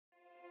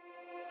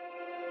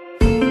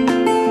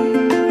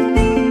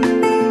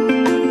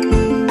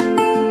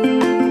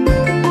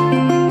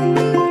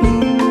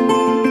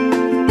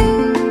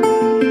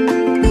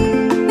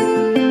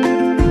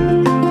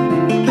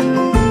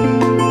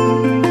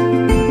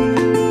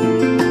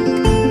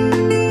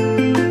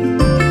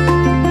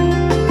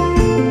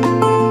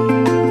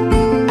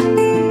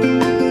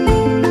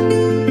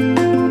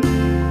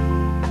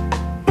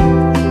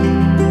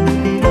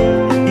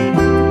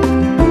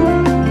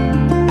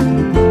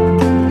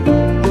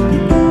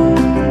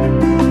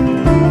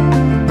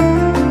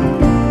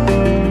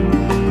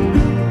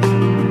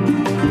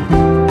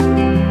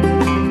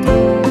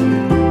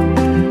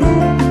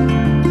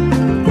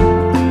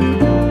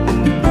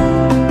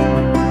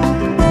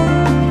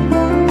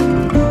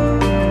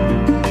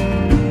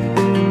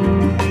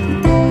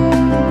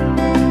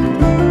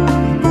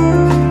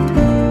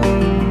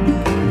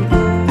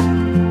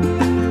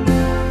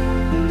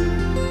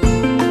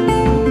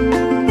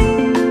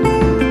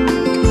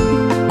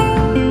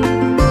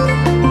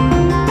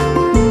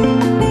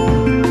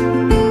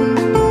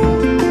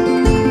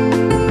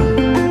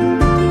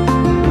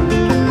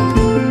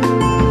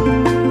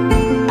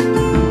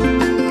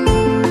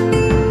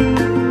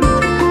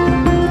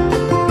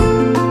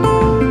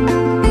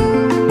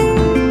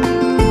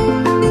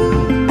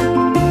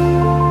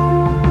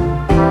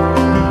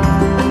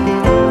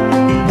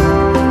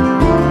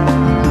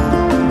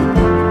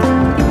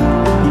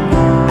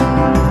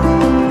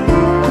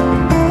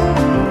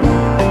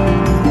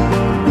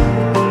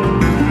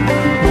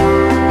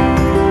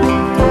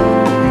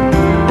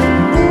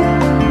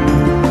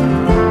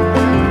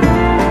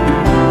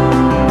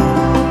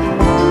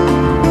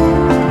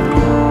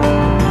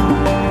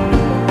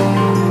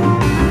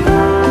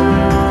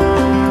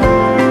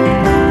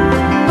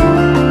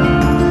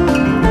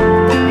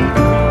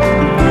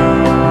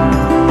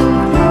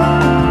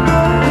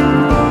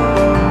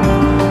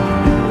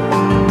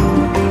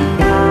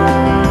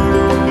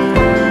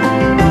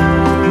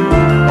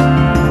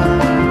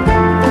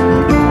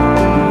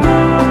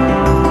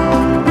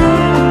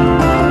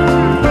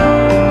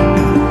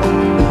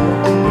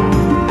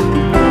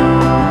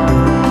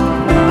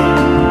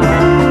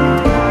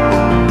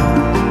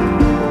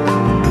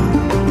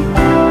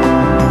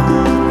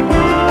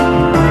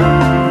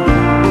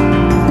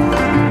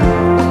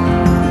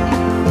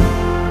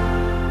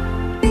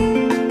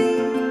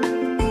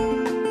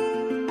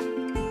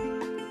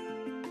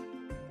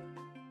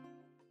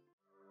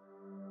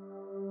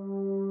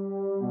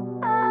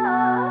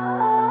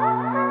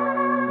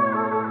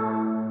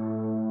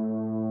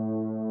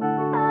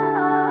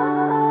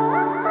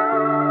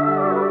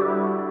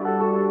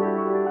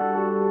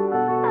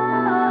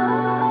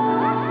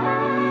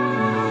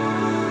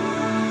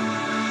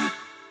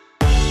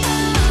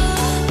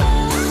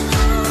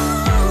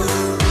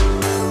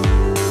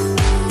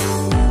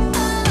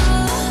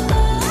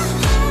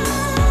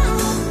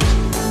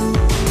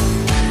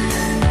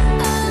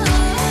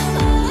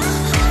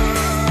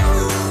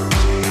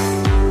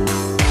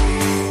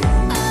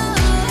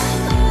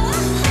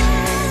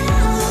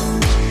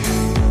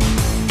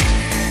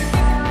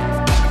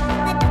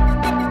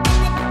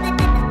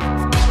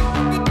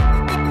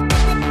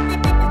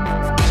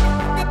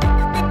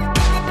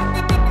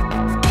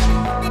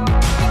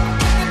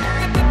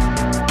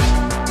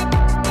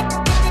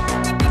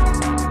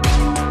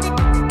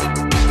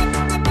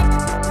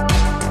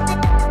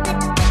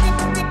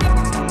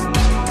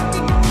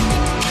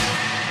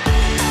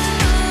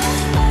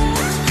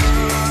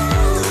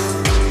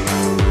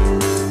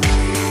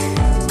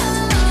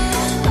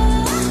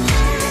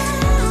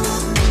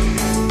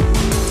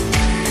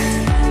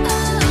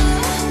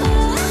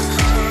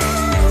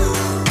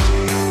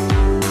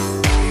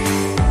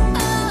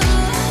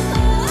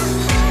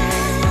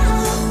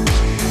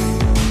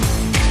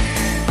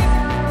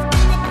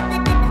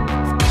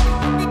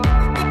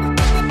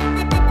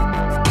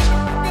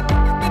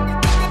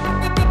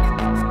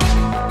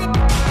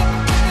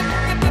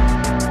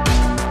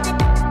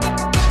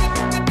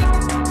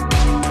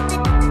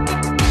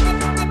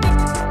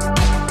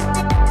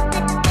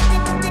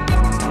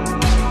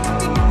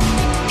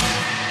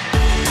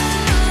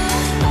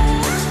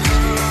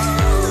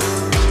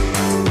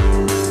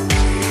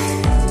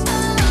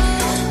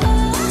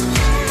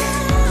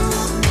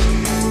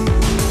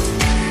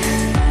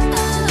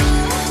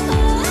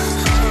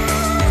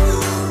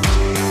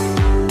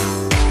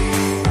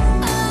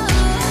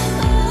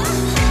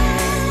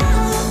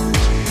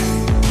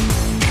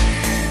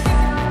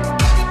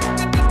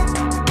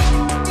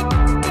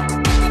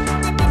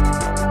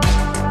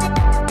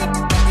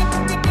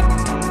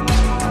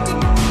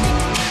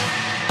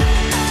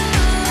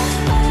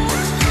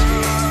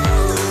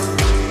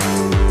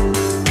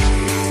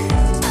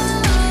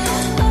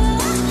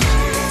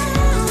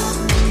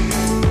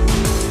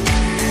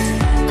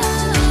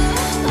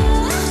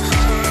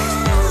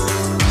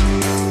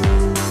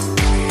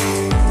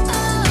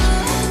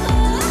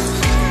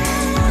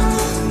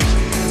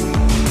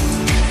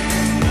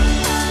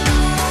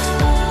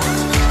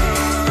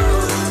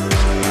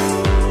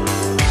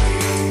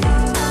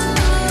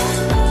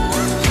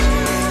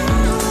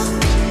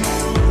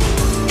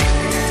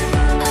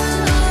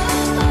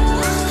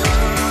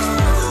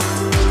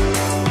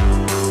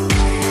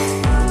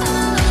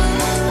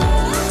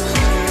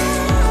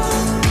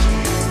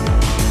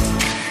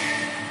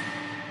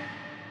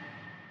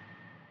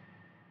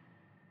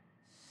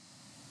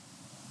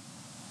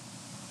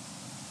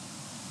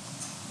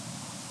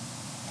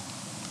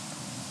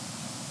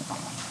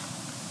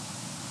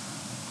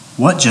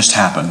What just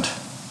happened?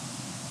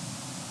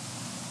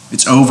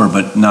 It's over,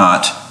 but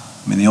not.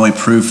 I mean, the only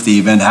proof the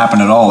event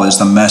happened at all is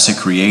the mess it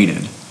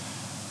created.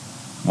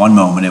 One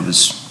moment it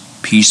was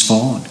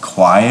peaceful and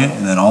quiet,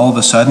 and then all of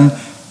a sudden,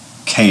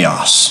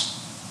 chaos.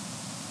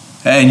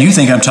 And you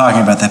think I'm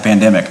talking about the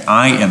pandemic.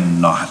 I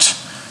am not.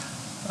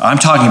 I'm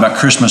talking about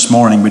Christmas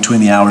morning between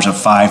the hours of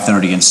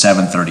 5:30 and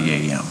 7:30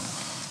 a.m.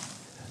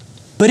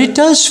 But it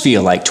does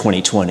feel like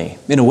 2020,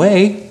 in a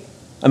way.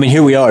 I mean,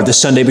 here we are, the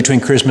Sunday between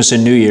Christmas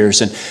and New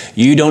Year's, and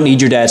you don't need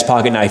your dad's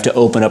pocket knife to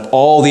open up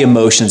all the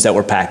emotions that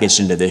were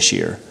packaged into this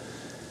year.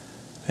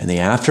 And the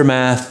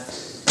aftermath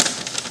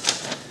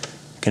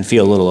can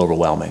feel a little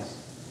overwhelming.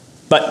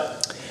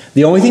 But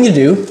the only thing to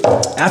do,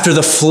 after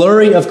the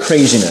flurry of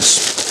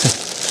craziness,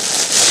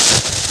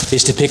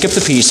 is to pick up the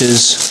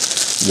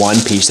pieces,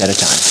 one piece at a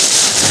time.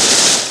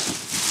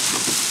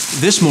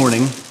 This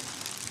morning,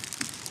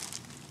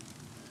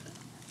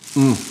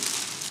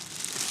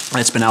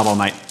 it's been out all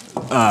night.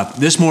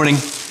 This morning,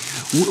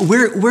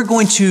 we're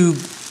going to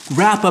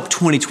wrap up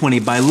 2020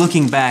 by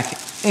looking back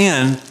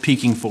and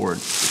peeking forward.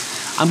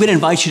 I'm going to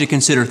invite you to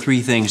consider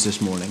three things this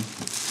morning.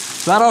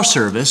 Throughout our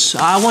service,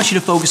 I want you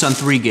to focus on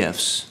three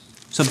gifts.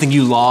 Something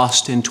you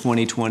lost in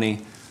 2020,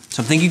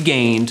 something you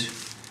gained,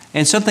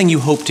 and something you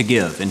hope to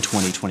give in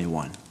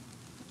 2021.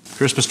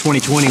 Christmas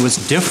 2020 was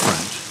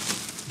different.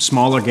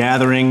 Smaller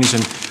gatherings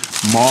and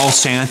mall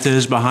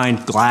Santas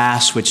behind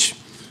glass, which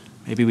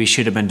maybe we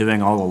should have been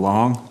doing all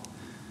along.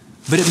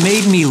 But it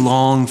made me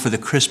long for the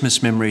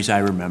Christmas memories I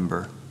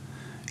remember.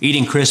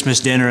 Eating Christmas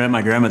dinner at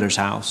my grandmother's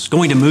house,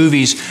 going to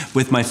movies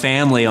with my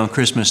family on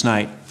Christmas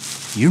night.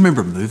 You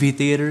remember movie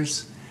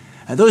theaters?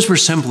 Those were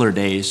simpler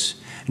days.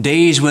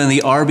 Days when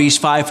the Arby's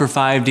 5 for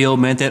 $5 deal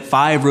meant that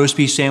 5 roast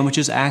beef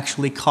sandwiches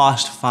actually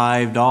cost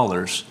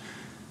 $5.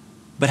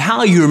 But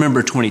how you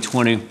remember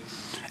 2020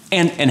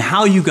 and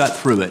how you got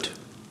through it,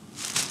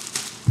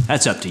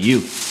 that's up to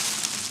you,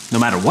 no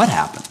matter what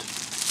happened.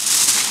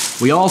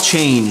 We all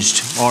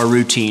changed our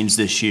routines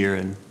this year,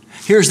 and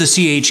here's the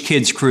CH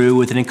Kids crew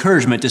with an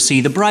encouragement to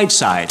see the bright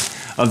side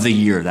of the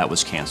year that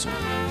was canceled.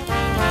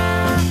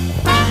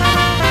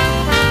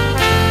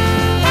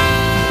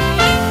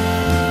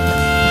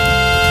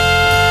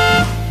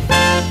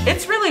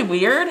 It's really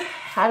weird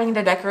having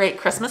to decorate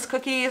Christmas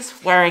cookies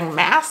wearing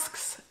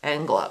masks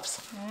and gloves.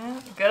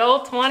 Good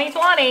old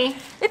 2020.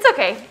 It's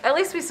okay. At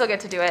least we still get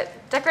to do it.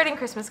 Decorating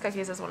Christmas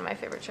cookies is one of my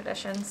favorite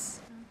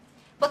traditions.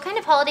 What kind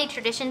of holiday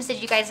traditions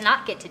did you guys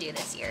not get to do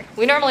this year?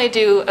 We normally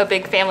do a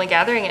big family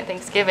gathering at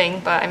Thanksgiving,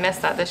 but I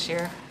missed that this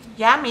year.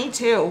 Yeah, me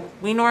too.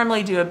 We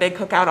normally do a big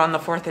cookout on the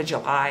 4th of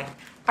July.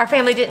 Our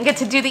family didn't get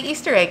to do the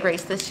Easter egg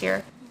race this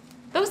year.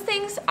 Those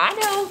things, I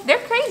know, they're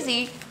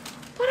crazy,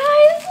 but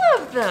I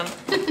love them.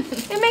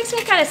 It makes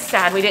me kind of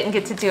sad we didn't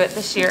get to do it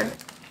this year.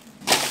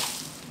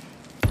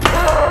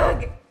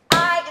 Ugh,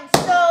 I am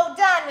so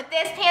done with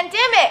this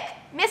pandemic.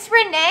 Miss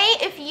Renee,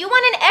 if you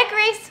want an egg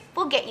race,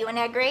 we'll get you an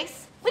egg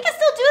race. We can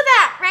still do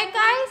that, right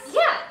guys?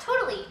 Yeah,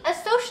 totally. A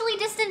socially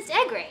distanced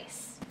egg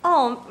race.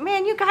 Oh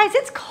man, you guys,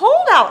 it's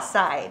cold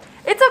outside.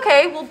 It's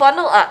okay, we'll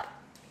bundle up.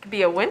 It could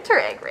be a winter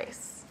egg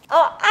race.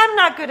 Oh, I'm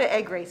not good at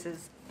egg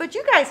races, but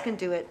you guys can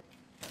do it.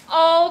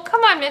 Oh,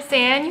 come on, Miss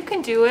Ann, you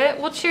can do it.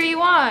 We'll cheer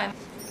you on.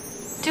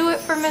 Do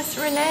it for Miss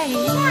Renee.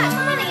 Yeah,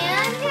 come on,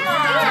 Ann.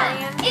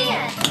 Ann.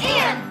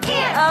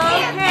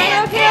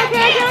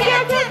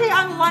 Okay.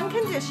 On one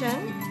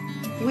condition,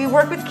 we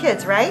work with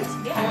kids, right?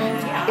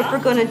 Yeah. If we're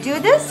gonna do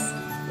this,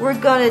 we're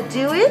gonna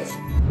do it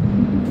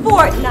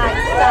Fortnite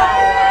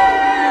style.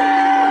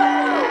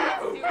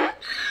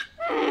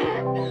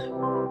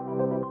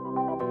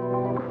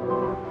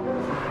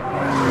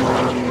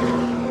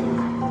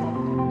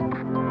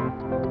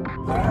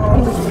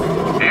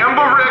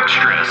 Amber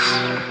Extras.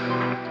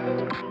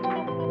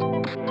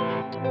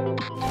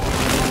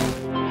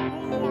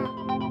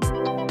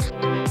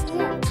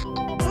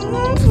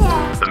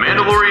 The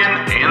Mandalorian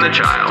and the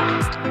Child.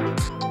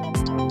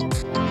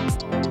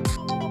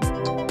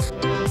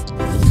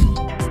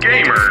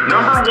 Gamer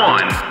number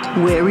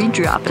 1. Where we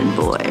dropping,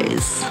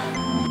 boys?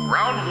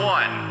 Round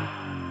 1.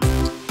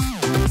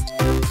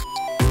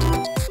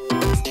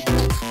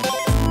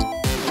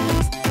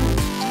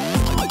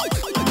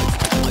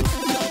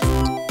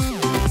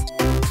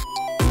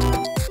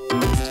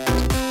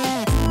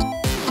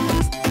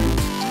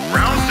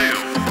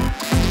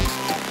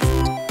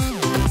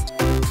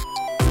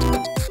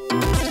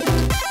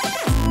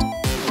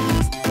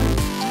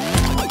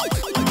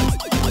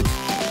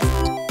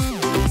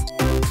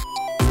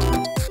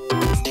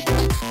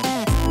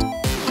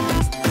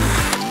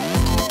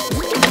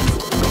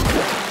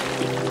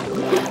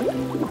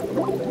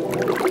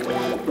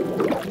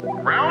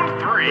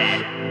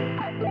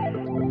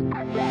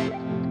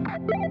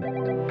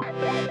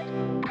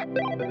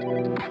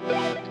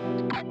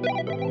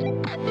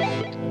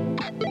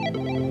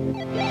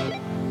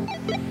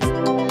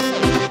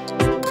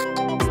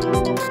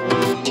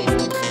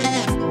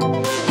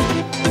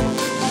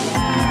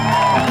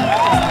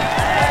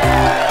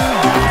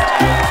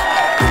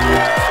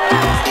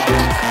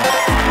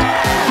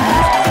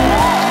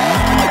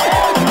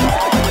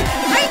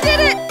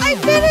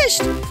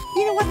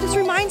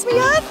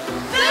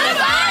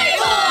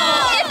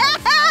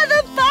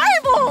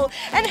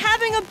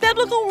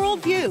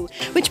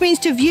 worldview, which means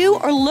to view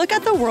or look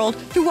at the world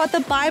through what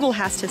the Bible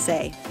has to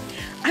say.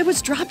 I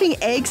was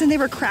dropping eggs and they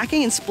were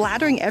cracking and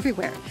splattering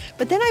everywhere.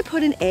 But then I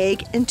put an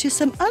egg into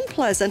some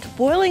unpleasant,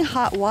 boiling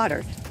hot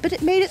water, but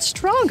it made it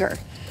stronger.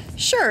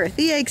 Sure,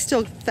 the egg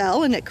still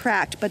fell and it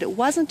cracked, but it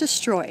wasn't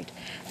destroyed.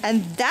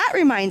 And that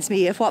reminds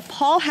me of what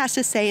Paul has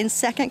to say in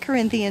 2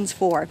 Corinthians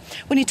 4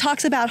 when he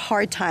talks about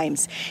hard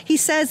times. He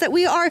says that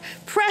we are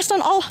pressed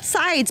on all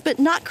sides, but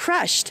not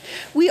crushed.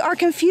 We are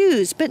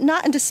confused, but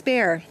not in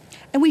despair.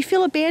 And we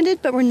feel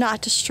abandoned, but we're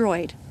not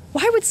destroyed.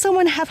 Why would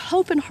someone have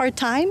hope in hard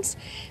times?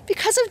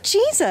 Because of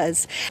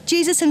Jesus.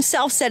 Jesus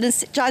himself said in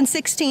John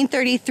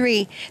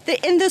 16:33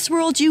 that in this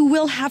world you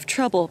will have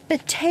trouble,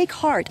 but take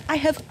heart, I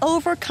have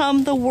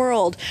overcome the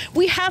world.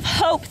 We have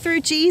hope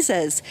through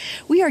Jesus.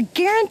 We are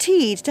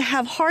guaranteed to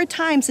have hard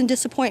times and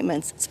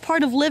disappointments. It's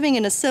part of living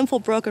in a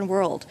sinful, broken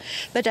world.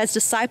 But as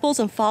disciples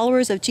and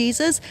followers of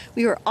Jesus,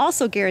 we are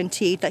also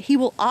guaranteed that he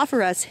will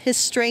offer us his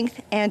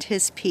strength and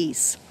his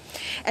peace.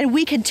 And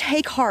we can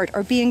take heart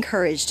or be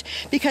encouraged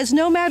because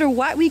no matter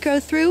what we go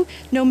through,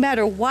 no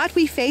matter what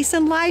we face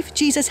in life,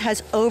 Jesus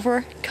has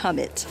overcome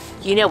it.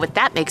 You know what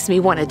that makes me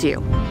want to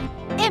do?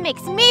 It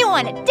makes me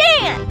want to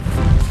dance.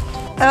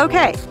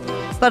 Okay,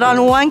 but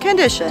on one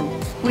condition.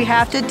 We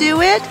have to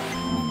do it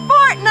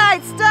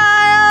Fortnite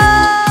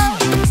style!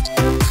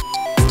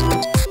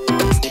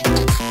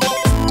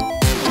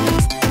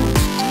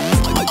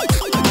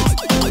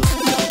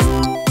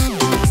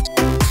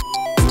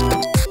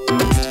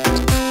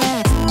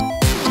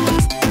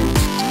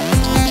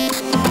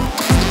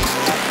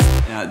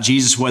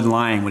 Jesus wasn't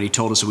lying when he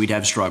told us that we'd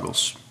have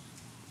struggles,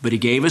 but he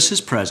gave us his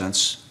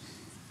presence,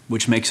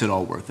 which makes it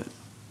all worth it.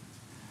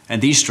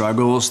 And these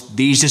struggles,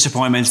 these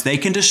disappointments, they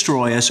can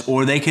destroy us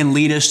or they can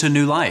lead us to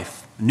new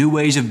life, new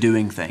ways of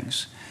doing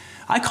things.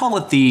 I call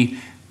it the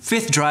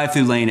 5th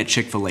drive-through lane at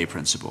Chick-fil-A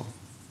principle.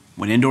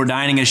 When indoor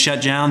dining is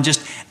shut down,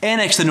 just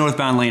annex the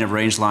northbound lane of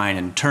Range Line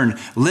and turn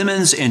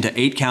lemons into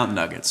 8-count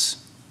nuggets.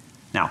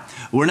 Now,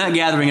 we're not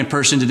gathering in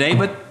person today,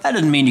 but that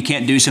doesn't mean you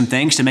can't do some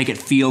things to make it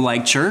feel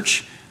like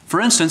church. For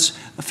instance,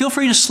 feel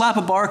free to slap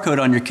a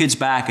barcode on your kid's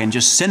back and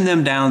just send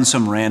them down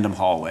some random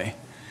hallway.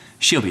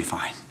 She'll be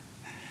fine.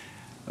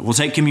 We'll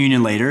take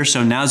communion later,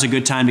 so now's a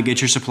good time to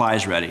get your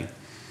supplies ready.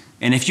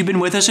 And if you've been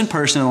with us in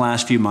person in the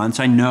last few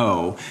months, I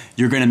know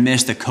you're going to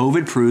miss the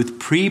COVID-proof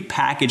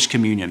pre-packaged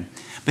communion.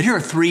 But here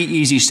are 3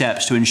 easy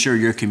steps to ensure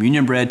your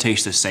communion bread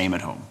tastes the same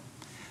at home.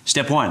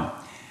 Step 1,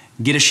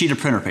 get a sheet of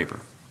printer paper.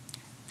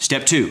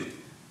 Step 2,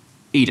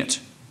 eat it.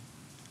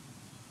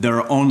 There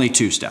are only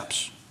 2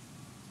 steps.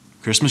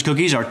 Christmas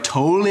cookies are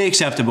totally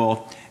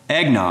acceptable.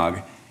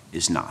 Eggnog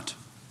is not.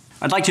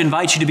 I'd like to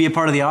invite you to be a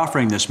part of the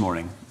offering this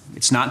morning.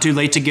 It's not too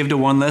late to give to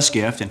One Less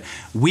Gift, and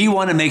we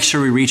want to make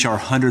sure we reach our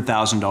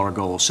 $100,000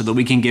 goal so that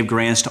we can give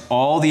grants to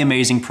all the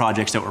amazing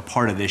projects that were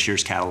part of this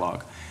year's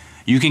catalog.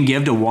 You can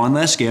give to One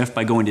Less Gift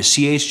by going to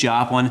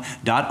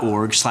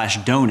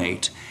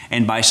chjoplin.org/donate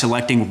and by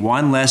selecting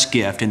One Less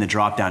Gift in the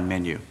drop-down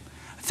menu.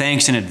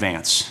 Thanks in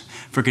advance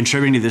for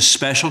contributing to this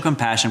special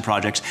compassion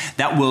projects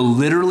that will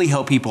literally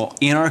help people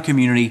in our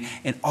community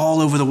and all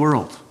over the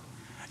world.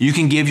 You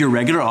can give your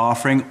regular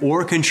offering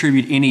or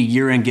contribute any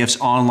year-end gifts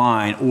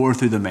online or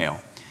through the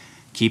mail.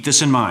 Keep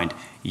this in mind,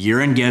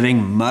 year-end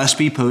giving must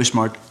be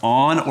postmarked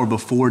on or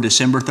before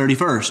December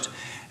 31st,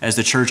 as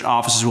the church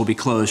offices will be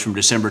closed from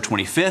December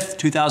 25th,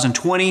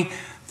 2020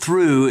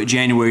 through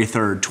January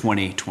 3rd,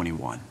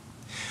 2021.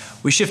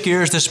 We shift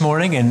gears this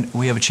morning and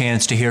we have a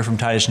chance to hear from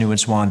Titus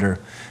Newman-Swander,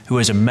 who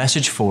has a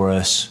message for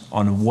us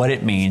on what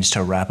it means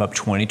to wrap up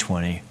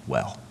 2020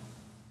 well.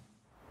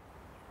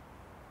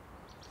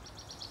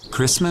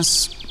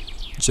 Christmas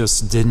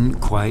just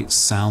didn't quite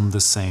sound the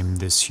same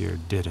this year,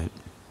 did it?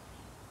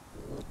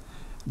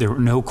 There were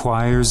no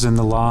choirs in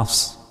the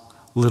lofts,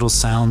 little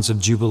sounds of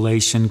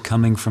jubilation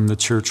coming from the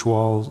church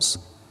walls.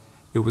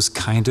 It was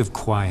kind of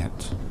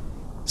quiet,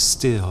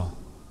 still.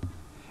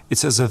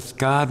 It's as if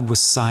God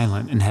was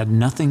silent and had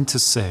nothing to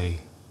say.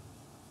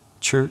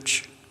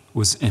 Church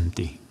was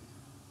empty.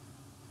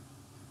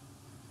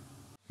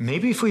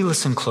 Maybe if we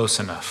listen close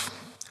enough,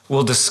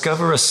 we'll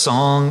discover a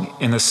song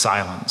in the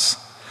silence.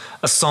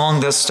 A song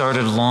that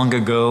started long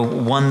ago,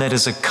 one that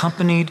is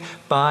accompanied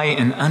by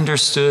and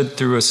understood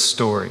through a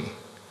story.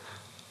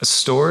 A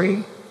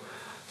story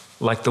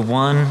like the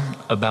one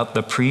about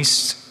the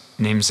priest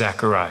named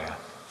Zechariah.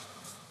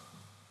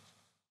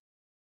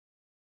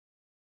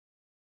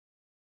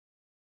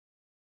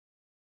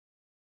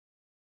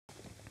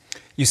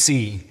 You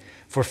see,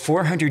 for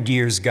 400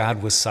 years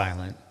God was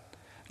silent.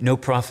 No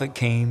prophet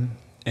came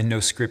and no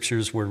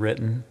scriptures were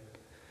written.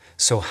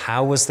 So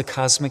how was the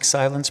cosmic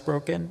silence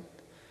broken?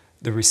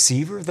 The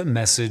receiver of the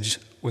message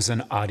was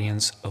an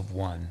audience of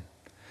one,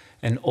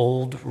 an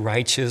old,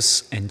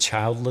 righteous, and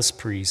childless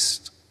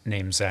priest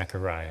named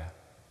Zechariah.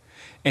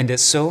 And it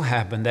so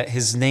happened that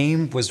his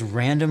name was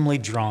randomly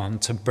drawn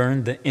to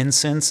burn the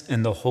incense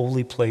in the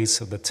holy place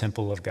of the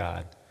temple of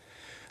God.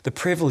 The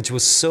privilege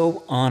was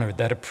so honored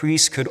that a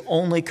priest could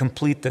only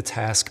complete the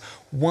task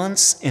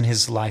once in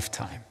his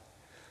lifetime.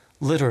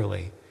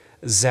 Literally,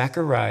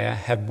 Zechariah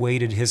had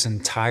waited his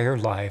entire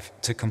life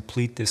to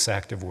complete this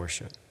act of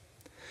worship.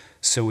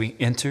 So he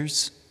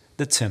enters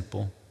the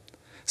temple,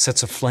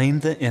 sets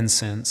aflame the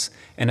incense,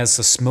 and as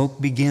the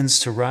smoke begins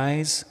to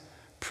rise,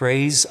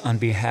 prays on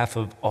behalf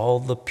of all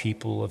the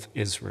people of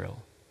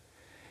Israel.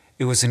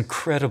 It was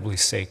incredibly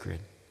sacred.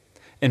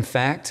 In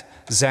fact,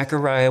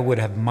 Zechariah would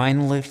have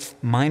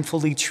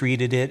mindfully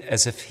treated it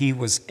as if he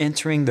was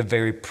entering the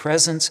very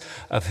presence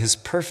of his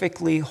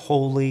perfectly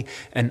holy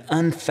and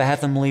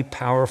unfathomably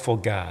powerful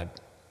God.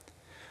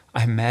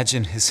 I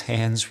imagine his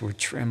hands were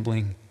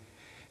trembling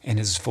and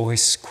his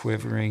voice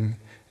quivering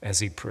as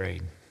he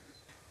prayed.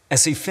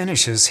 As he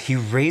finishes, he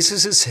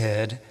raises his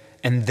head,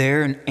 and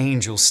there an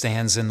angel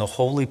stands in the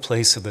holy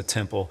place of the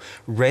temple,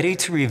 ready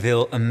to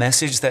reveal a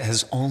message that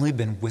has only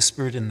been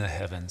whispered in the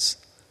heavens.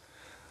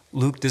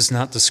 Luke does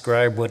not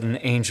describe what an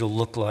angel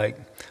looked like,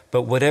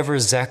 but whatever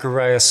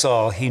Zechariah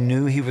saw, he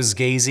knew he was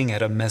gazing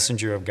at a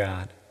messenger of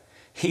God.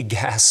 He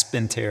gasped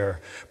in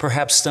terror,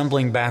 perhaps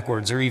stumbling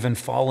backwards or even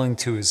falling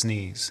to his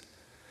knees.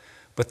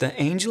 But the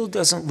angel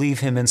doesn't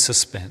leave him in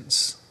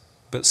suspense,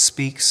 but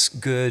speaks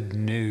good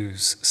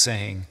news,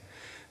 saying,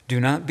 "Do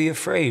not be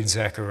afraid,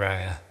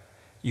 Zechariah.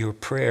 Your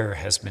prayer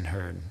has been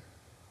heard."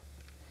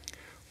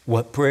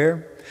 What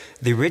prayer?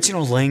 The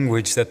original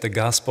language that the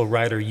gospel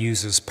writer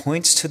uses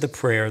points to the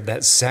prayer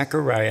that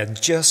Zechariah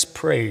just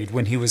prayed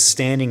when he was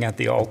standing at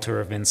the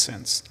altar of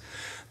incense.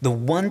 The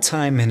one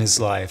time in his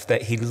life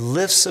that he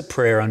lifts a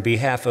prayer on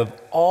behalf of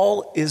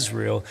all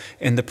Israel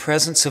in the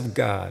presence of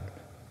God.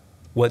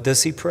 What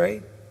does he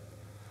pray?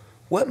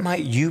 What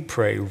might you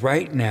pray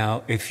right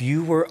now if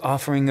you were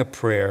offering a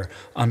prayer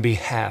on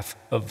behalf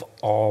of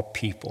all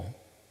people?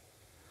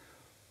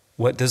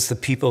 What does the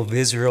people of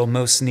Israel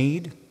most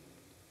need?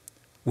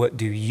 What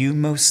do you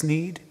most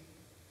need?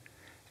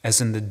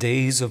 As in the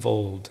days of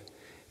old,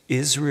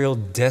 Israel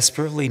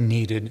desperately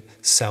needed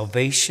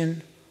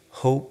salvation,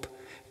 hope,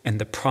 and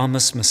the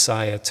promised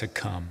Messiah to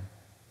come.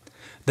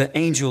 The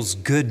angel's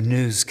good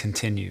news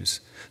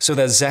continues, so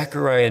that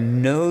Zechariah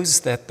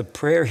knows that the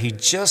prayer he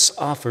just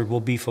offered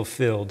will be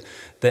fulfilled.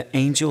 The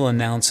angel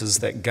announces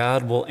that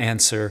God will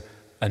answer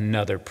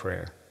another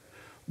prayer,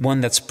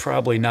 one that's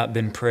probably not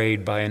been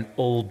prayed by an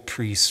old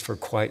priest for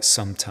quite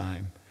some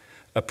time.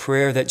 A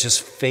prayer that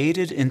just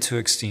faded into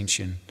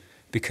extinction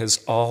because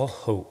all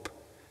hope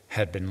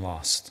had been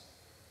lost.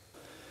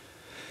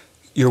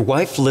 Your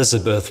wife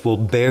Elizabeth will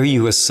bear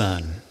you a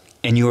son,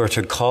 and you are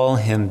to call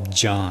him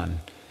John,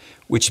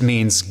 which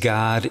means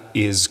God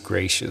is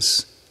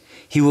gracious.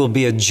 He will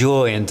be a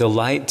joy and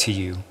delight to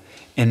you,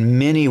 and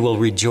many will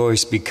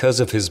rejoice because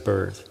of his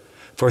birth,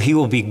 for he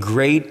will be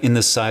great in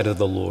the sight of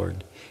the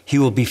Lord. He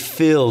will be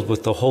filled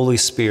with the Holy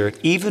Spirit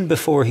even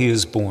before he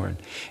is born,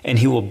 and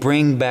he will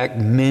bring back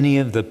many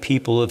of the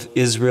people of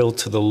Israel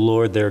to the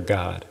Lord their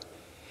God.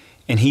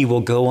 And he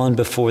will go on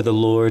before the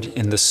Lord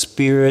in the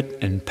spirit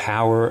and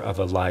power of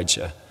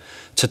Elijah,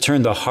 to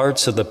turn the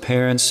hearts of the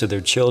parents to their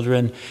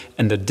children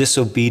and the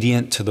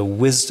disobedient to the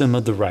wisdom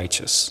of the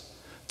righteous,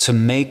 to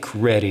make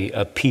ready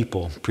a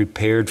people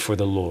prepared for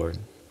the Lord.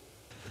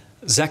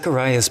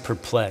 Zechariah is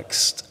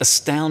perplexed,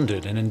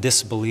 astounded, and in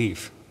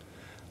disbelief.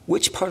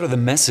 Which part of the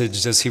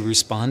message does he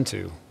respond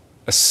to?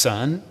 A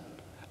son?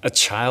 A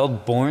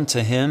child born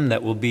to him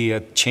that will be a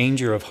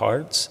changer of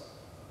hearts?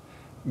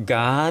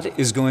 God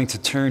is going to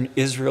turn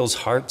Israel's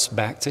hearts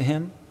back to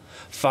him?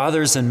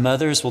 Fathers and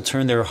mothers will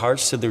turn their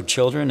hearts to their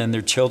children and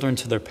their children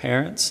to their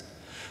parents?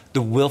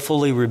 The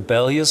willfully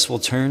rebellious will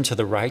turn to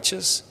the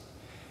righteous?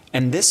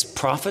 And this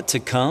prophet to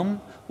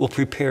come will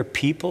prepare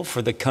people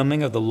for the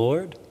coming of the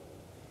Lord?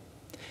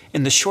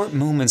 In the short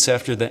moments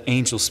after the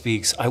angel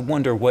speaks, I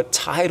wonder what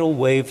tidal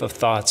wave of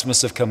thoughts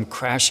must have come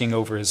crashing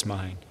over his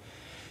mind.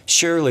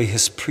 Surely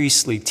his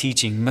priestly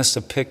teaching must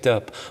have picked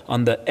up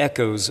on the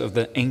echoes of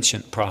the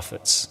ancient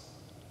prophets.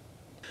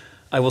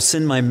 I will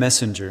send my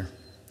messenger,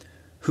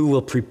 who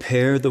will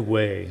prepare the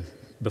way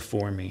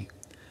before me.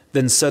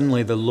 Then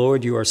suddenly the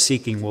Lord you are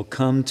seeking will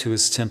come to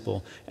his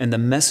temple, and the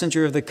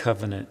messenger of the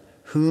covenant,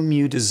 whom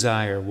you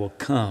desire, will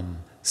come,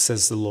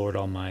 says the Lord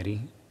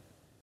Almighty.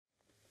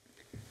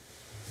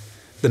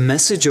 The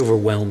message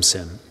overwhelms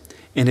him,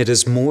 and it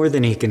is more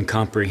than he can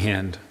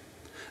comprehend.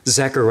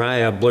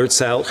 Zechariah blurts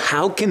out,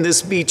 "How can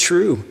this be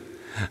true?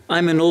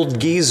 I'm an old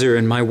geezer,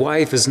 and my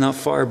wife is not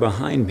far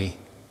behind me."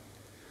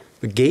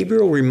 But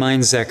Gabriel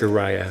reminds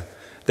Zechariah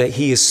that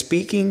he is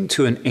speaking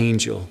to an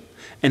angel,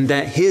 and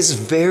that his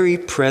very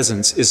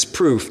presence is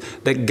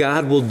proof that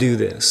God will do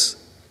this.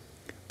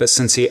 But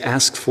since he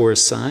asked for a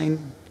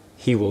sign,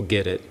 he will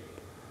get it.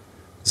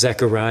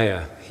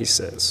 "Zechariah," he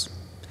says,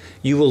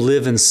 "you will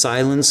live in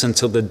silence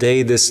until the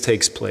day this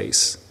takes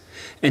place."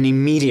 And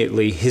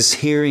immediately his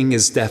hearing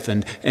is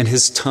deafened and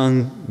his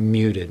tongue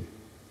muted.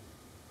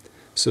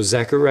 So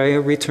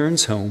Zechariah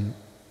returns home.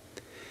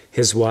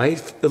 His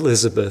wife,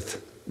 Elizabeth,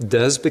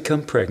 does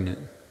become pregnant.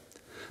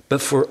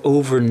 But for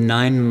over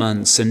 9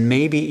 months, and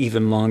maybe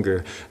even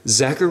longer,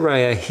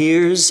 Zechariah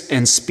hears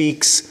and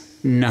speaks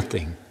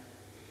nothing.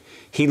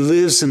 He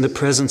lives in the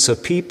presence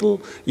of people,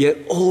 yet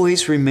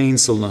always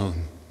remains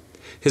alone.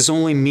 His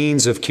only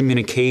means of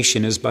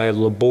communication is by a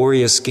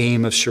laborious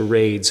game of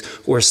charades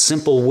or a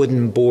simple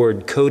wooden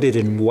board coated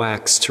in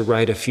wax to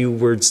write a few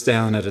words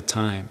down at a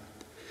time.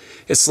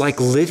 It's like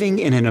living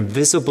in an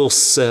invisible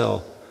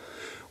cell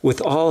with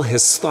all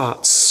his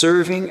thoughts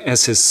serving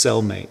as his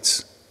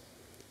cellmates.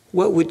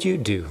 What would you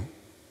do?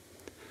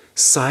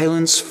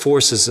 Silence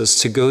forces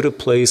us to go to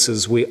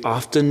places we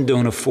often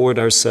don't afford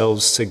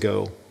ourselves to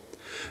go,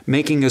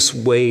 making us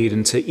wade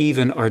into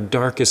even our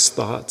darkest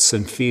thoughts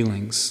and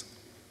feelings.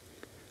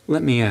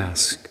 Let me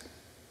ask,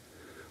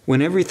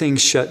 when everything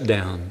shut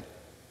down,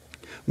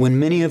 when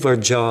many of our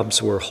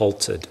jobs were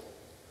halted,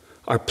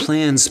 our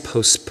plans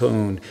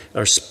postponed,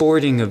 our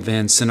sporting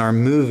events and our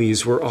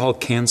movies were all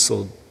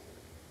canceled,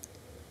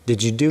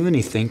 did you do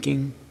any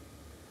thinking?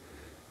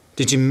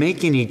 Did you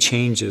make any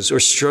changes or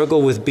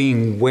struggle with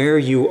being where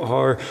you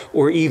are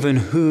or even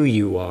who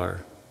you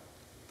are?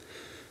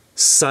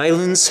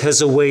 Silence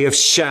has a way of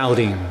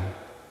shouting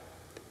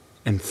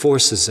and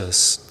forces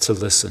us to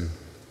listen.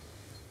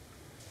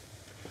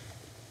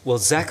 Well,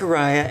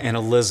 Zechariah and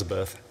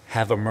Elizabeth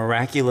have a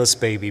miraculous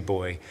baby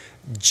boy,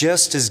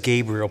 just as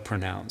Gabriel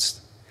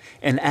pronounced.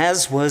 And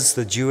as was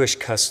the Jewish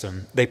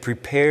custom, they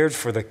prepared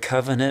for the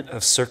covenant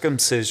of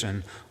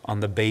circumcision on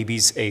the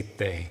baby's 8th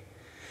day.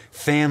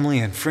 Family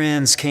and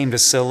friends came to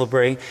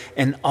celebrate,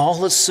 and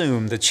all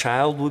assumed the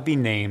child would be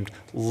named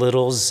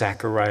Little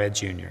Zechariah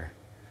Jr.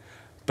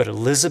 But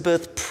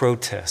Elizabeth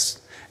protests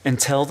and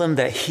tells them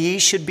that he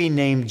should be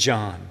named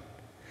John.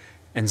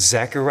 And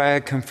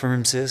Zechariah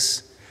confirms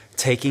this,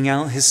 taking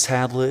out his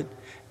tablet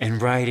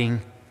and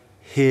writing,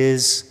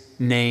 "His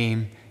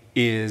name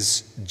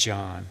is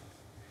John."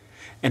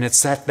 And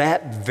it's at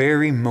that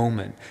very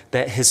moment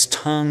that his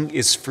tongue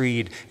is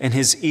freed and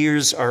his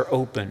ears are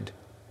opened.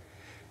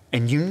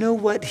 And you know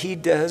what he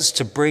does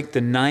to break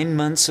the 9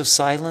 months of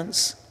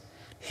silence?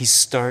 He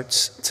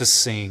starts to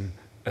sing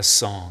a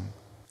song.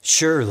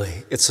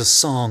 Surely it's a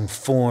song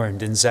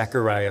formed in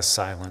Zechariah's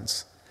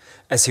silence,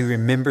 as he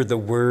remembered the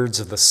words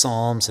of the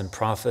Psalms and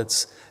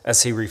prophets,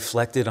 as he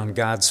reflected on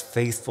God's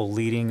faithful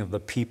leading of the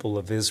people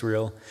of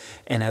Israel,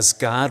 and as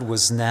God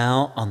was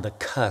now on the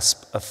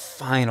cusp of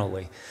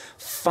finally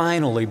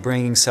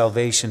bringing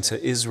salvation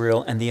to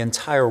Israel and the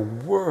entire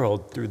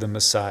world through the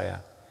Messiah.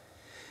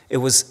 It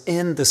was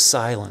in the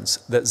silence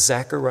that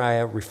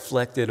Zechariah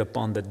reflected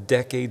upon the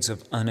decades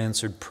of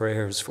unanswered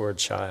prayers for a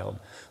child,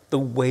 the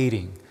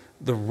waiting,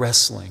 the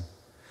wrestling.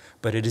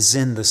 But it is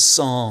in the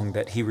song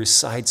that he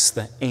recites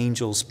the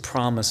angel's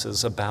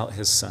promises about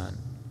his son.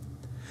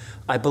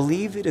 I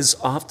believe it is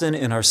often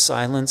in our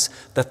silence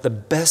that the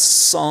best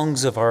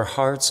songs of our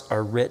hearts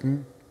are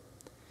written,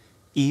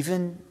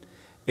 even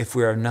if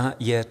we are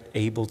not yet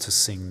able to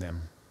sing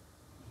them.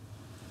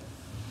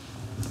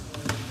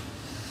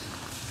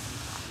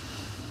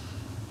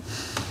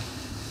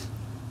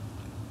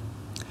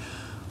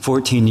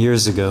 "14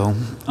 years ago,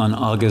 on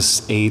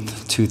August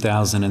 8th,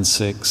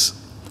 2006,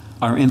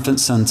 our infant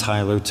son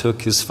Tyler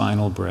took his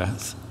final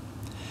breath.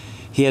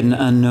 He had an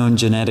unknown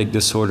genetic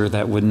disorder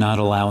that would not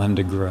allow him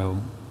to grow.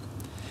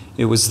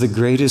 It was the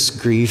greatest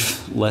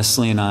grief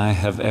Leslie and I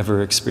have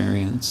ever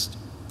experienced.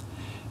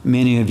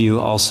 Many of you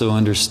also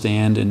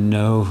understand and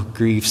know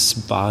grief's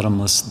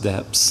bottomless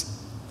depths.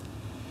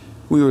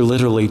 We were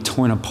literally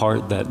torn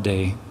apart that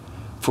day,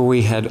 for what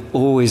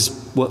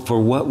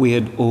we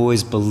had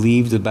always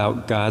believed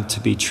about God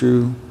to be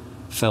true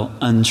felt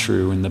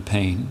untrue in the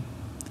pain.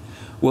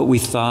 What we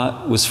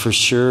thought was for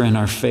sure in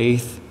our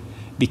faith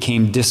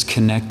became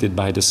disconnected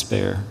by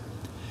despair.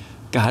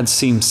 God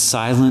seemed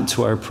silent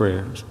to our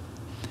prayers,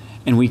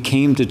 and we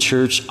came to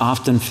church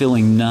often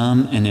feeling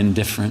numb and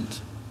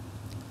indifferent.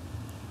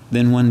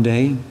 Then one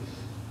day,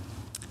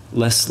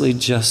 Leslie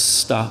just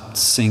stopped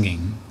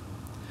singing.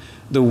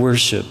 The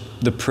worship,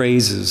 the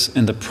praises,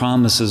 and the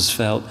promises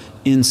felt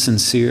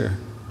insincere.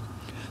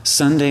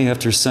 Sunday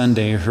after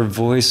Sunday, her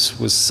voice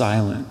was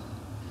silent.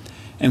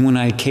 And when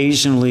I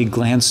occasionally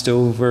glanced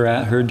over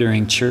at her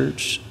during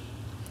church,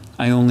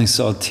 I only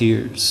saw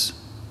tears.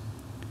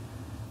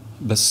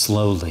 But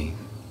slowly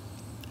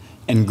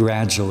and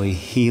gradually,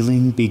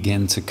 healing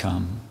began to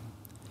come.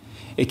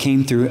 It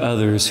came through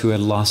others who had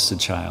lost a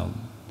child.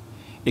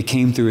 It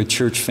came through a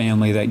church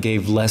family that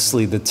gave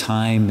Leslie the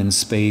time and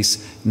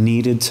space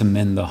needed to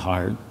mend the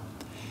heart.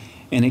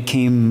 And it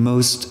came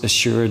most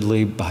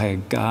assuredly by a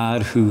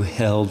God who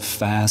held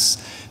fast,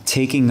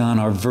 taking on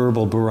our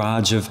verbal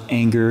barrage of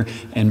anger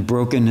and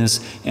brokenness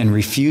and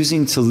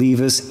refusing to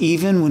leave us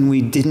even when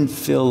we didn't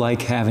feel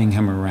like having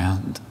him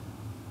around.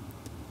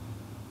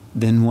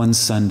 Then one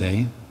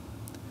Sunday,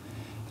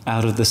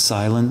 out of the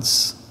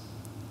silence,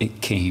 it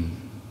came.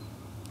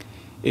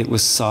 It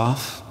was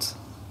soft,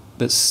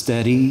 but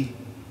steady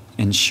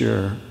and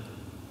sure.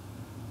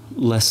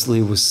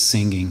 Leslie was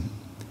singing,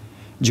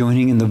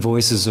 joining in the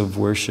voices of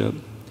worship.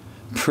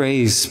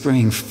 Praise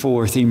sprang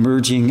forth,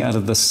 emerging out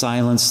of the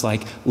silence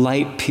like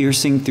light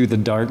piercing through the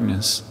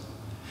darkness.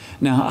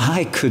 Now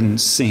I couldn't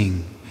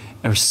sing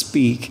or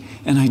speak,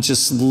 and I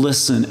just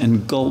listened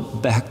and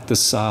gulped back the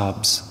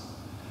sobs.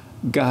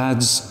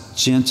 God's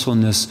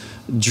gentleness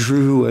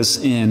drew us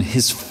in.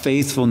 His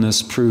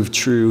faithfulness proved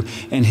true,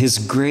 and His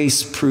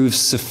grace proved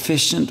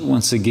sufficient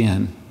once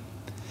again.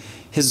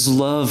 His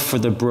love for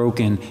the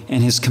broken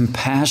and His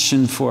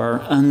compassion for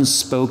our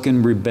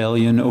unspoken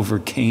rebellion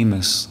overcame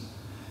us.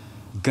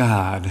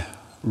 God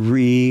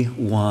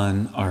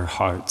re-won our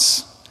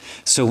hearts.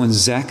 So when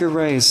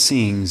Zechariah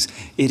sings,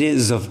 it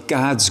is of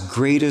God's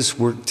greatest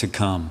work to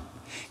come.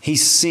 He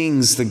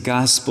sings the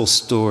gospel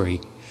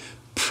story.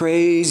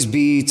 Praise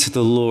be to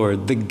the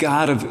Lord, the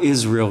God of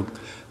Israel,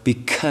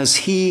 because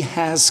He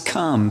has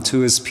come to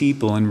His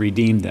people and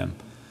redeemed them.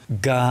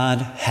 God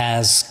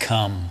has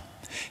come.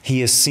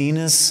 He has seen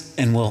us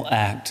and will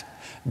act.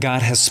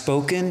 God has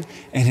spoken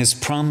and His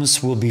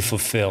promise will be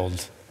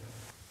fulfilled.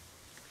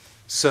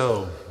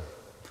 So,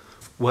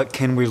 what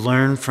can we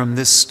learn from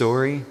this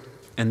story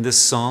and this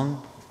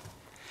song?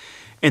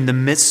 In the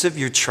midst of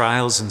your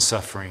trials and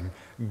suffering,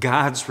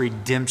 God's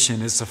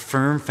redemption is the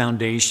firm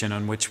foundation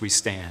on which we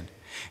stand.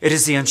 It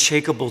is the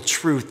unshakable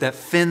truth that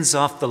fends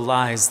off the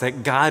lies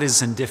that God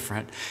is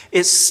indifferent.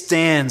 It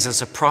stands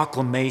as a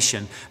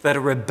proclamation that a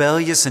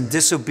rebellious and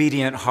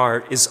disobedient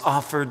heart is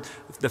offered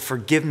the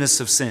forgiveness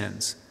of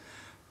sins.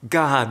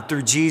 God,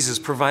 through Jesus,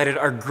 provided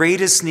our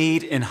greatest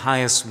need and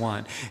highest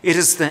one. It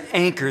is the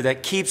anchor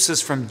that keeps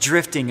us from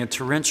drifting in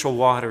torrential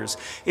waters.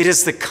 It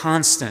is the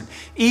constant,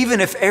 even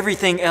if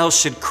everything else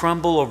should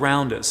crumble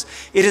around us.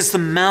 It is the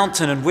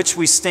mountain on which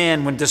we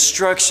stand when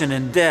destruction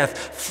and death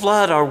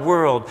flood our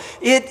world.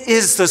 It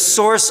is the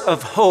source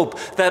of hope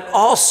that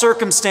all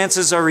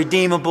circumstances are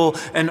redeemable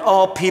and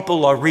all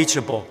people are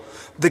reachable.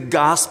 The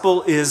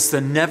gospel is the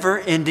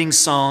never-ending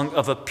song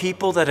of a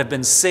people that have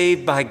been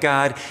saved by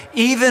God,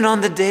 even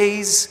on the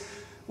days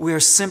we are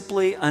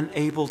simply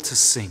unable to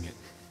sing it.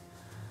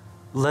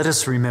 Let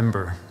us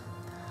remember,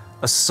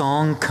 a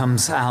song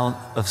comes out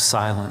of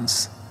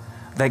silence,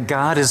 that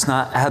God is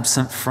not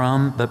absent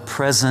from, but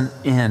present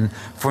in.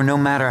 For no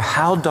matter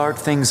how dark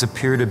things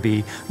appear to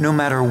be, no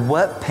matter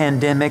what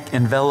pandemic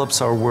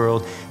envelops our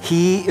world,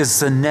 He is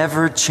the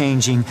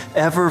never-changing,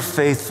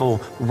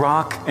 ever-faithful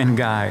rock and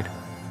guide.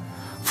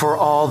 For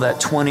all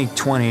that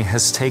 2020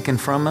 has taken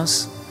from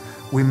us,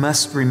 we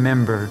must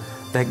remember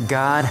that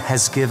God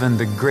has given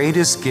the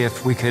greatest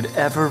gift we could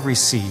ever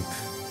receive,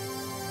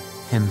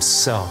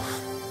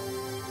 Himself.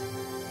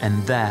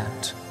 And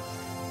that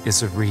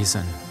is a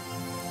reason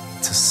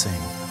to sing.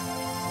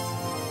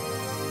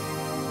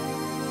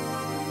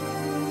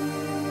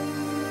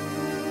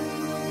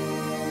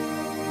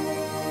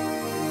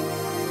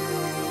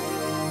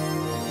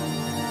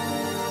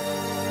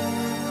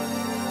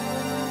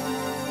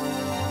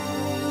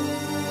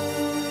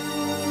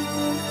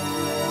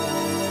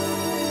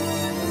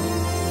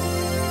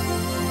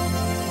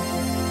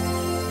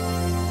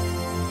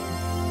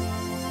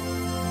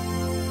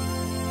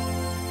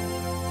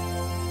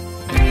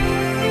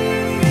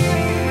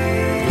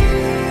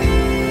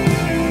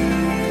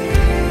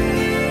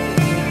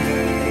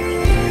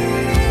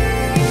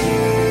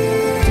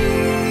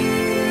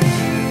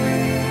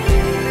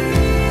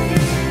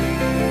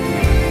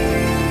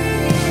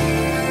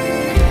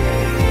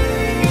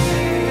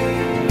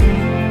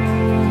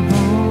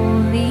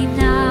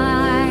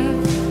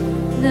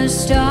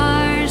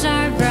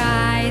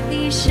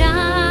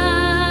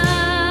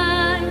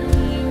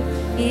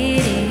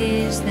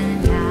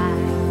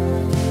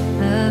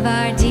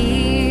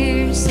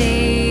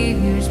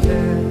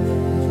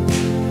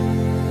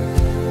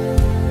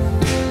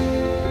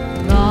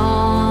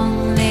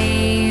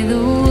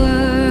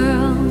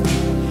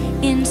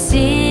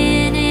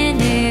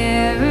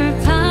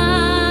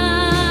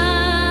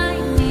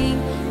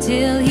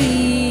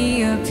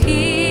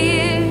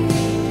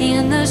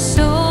 The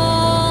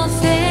soul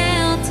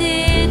felt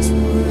its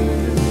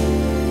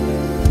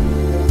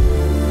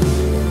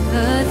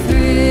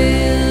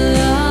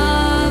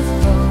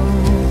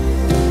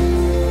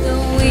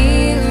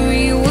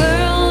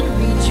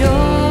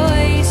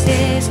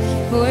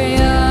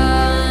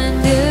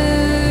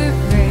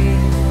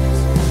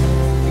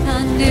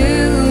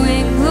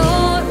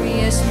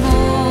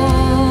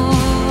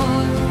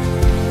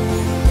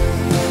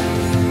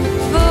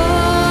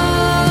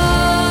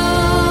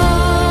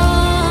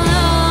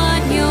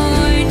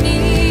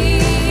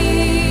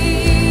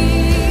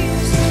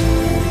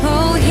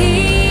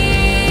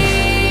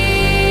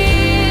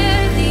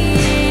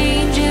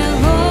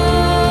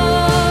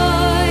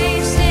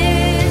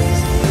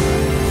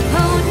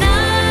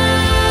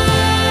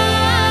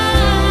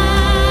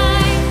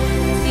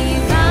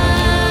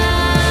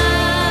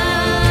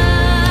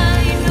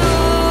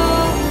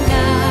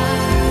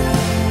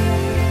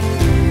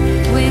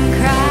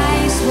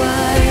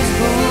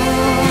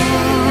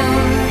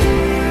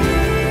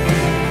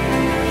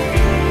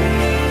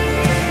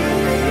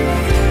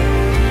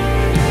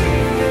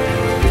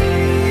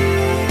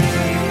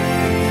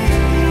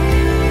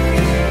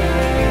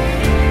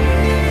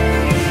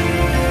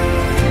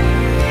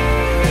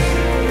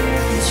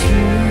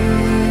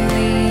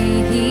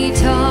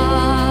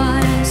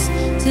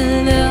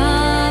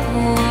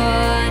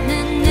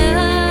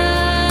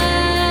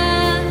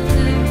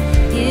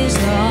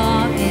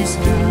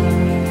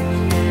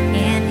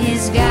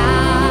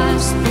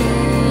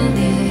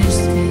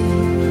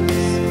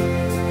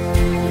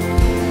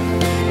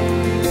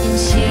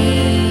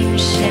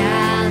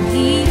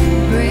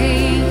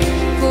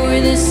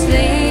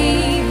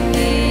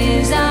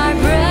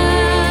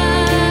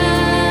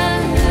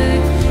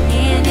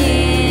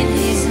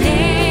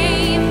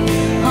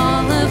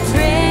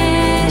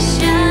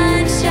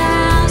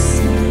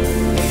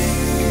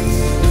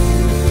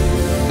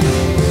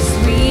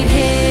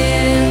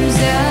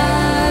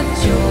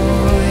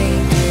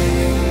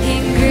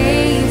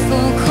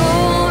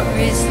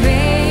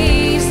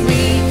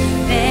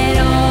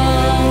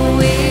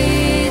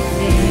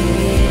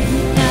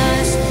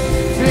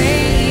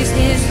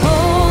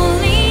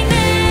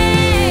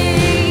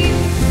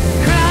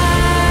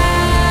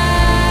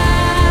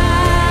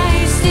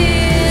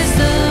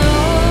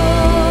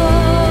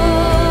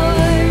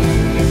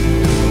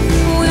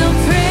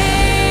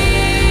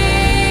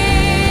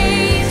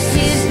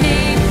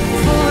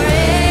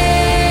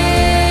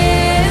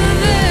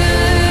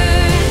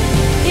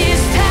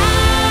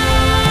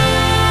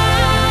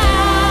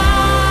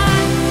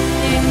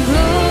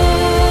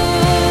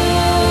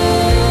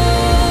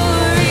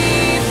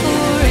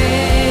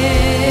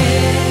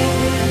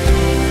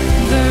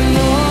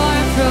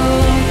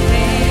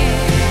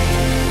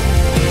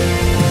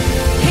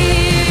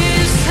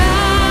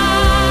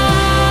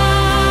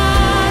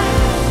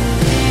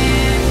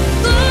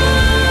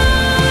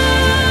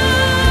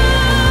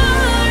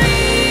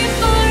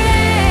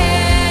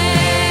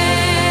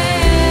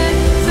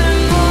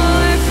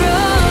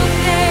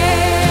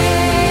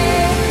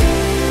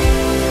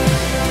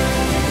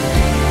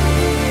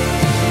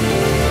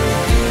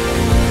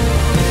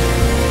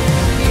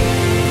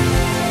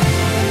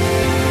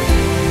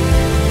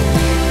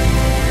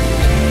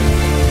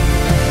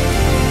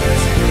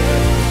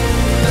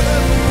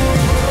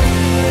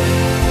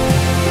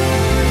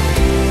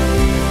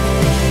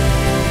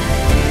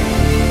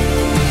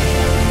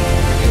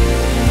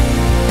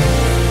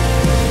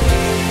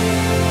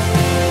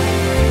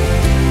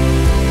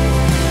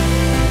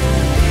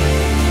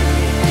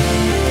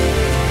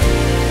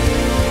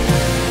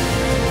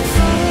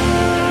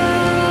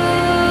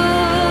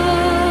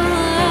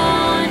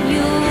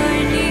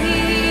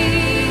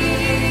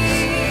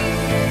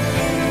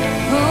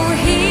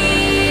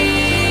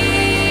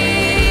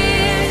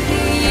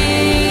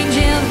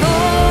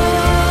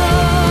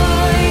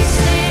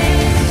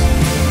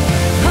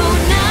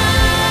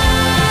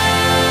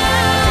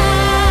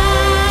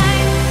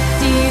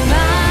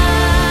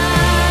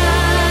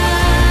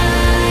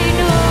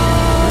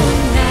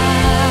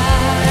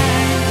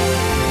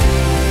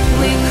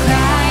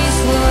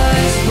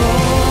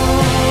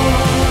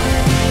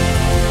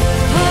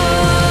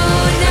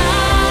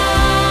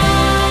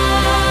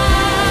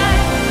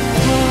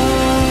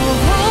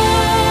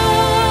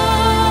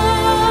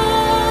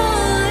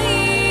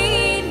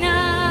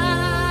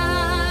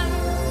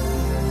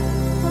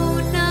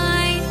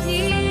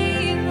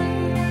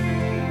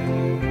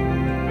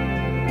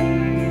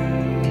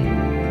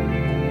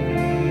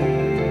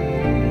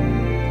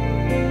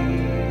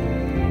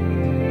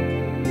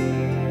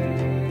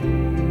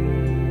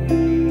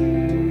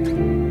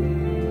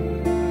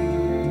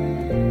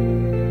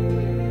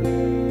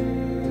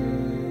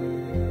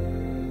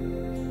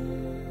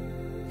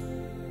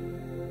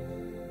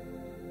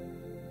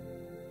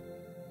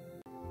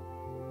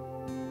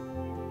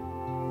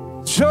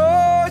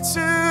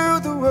to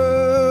the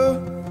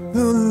world,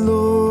 the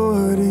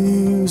Lord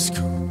is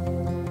come.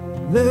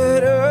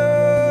 Let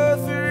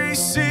earth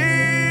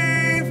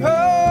receive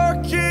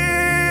her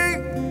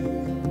King.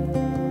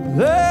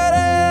 Let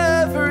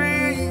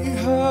every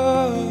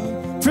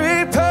heart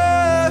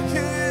prepare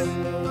Him.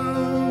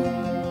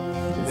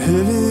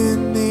 Heaven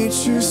and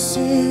nature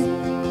sing,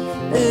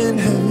 and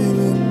heaven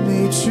and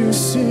nature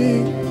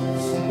sing,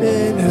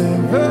 and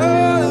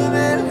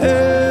heaven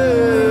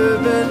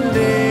and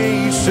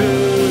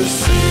nature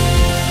sing.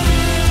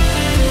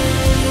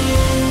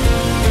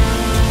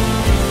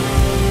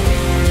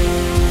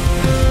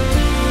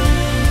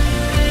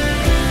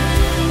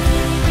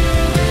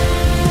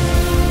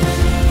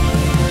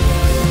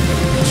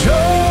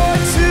 Joy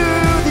to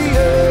the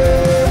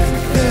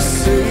earth, the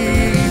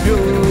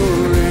Savior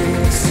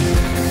reigns.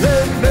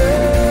 Let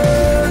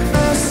men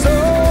the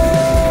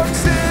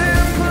songs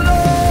employ.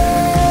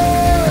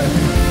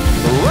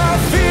 While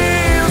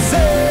fields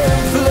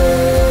and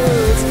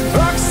floods,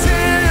 rocks,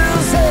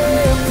 hills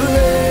and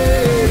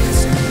plains,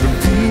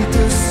 repeat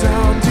the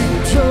sounding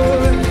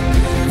joy.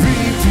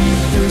 Repeat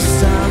the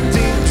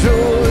sounding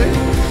joy.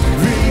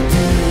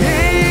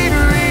 Repeat,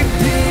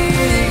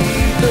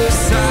 repeat the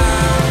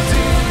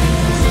sounding.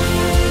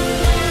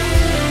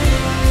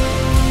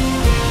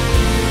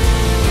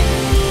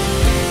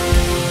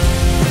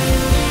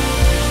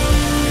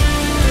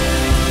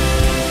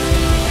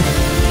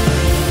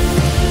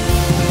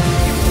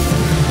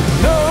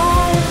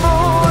 No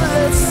more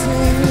let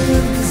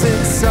sins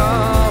and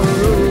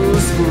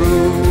sorrows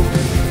grow.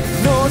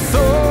 No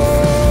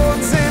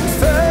thorns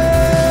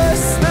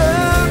infest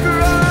the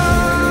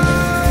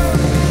ground.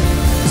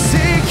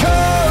 He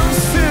comes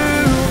to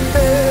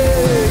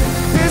make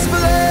His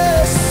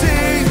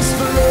blessings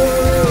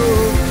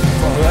flow.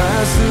 For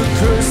as the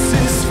curse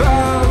is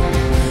found,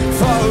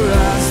 for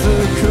as the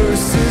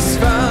curse is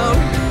found,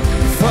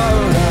 for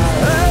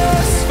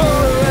as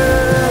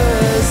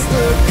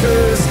the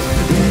curse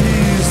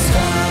is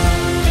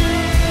found.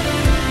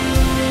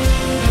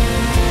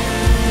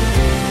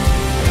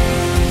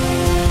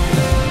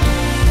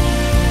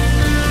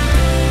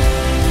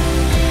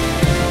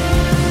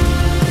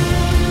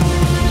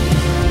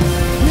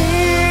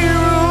 He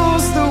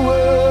rules the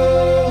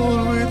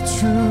world with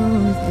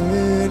truth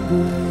and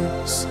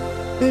grace,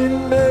 and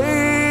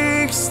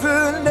makes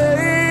the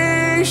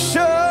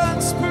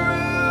nations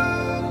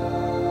proud.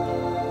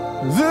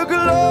 The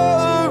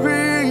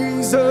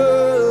glories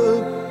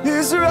of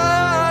His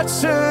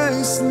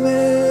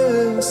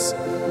righteousness,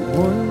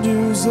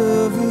 wonders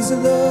of His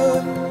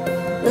love,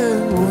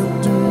 and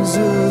wonders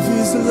of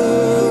His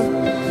love,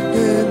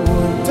 and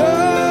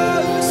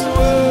wonders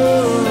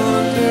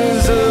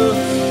of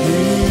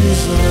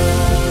His love.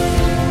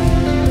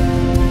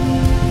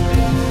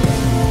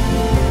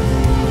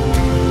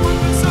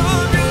 Wonders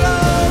of Your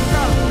love,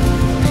 God.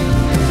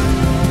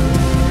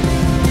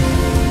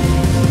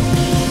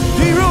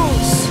 He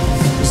rules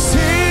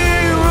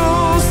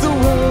the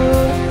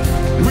world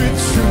with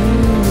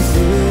truth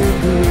and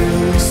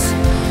grace,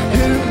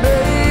 and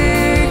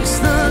makes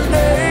the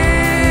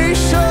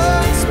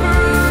nations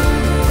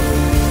proud.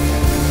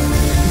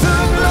 The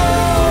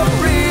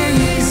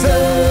glories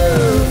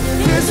of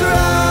His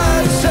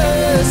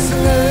righteousness,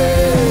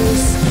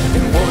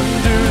 and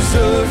wonders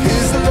of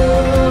His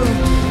love,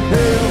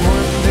 and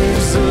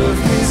wonders of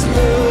His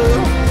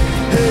love,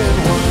 and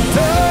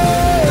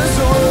wonders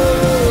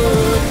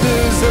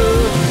of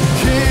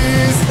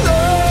His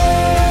love.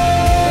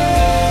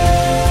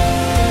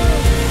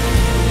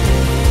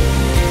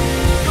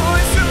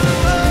 Going to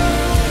love.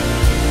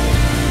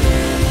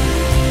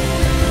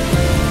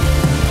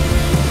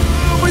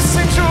 We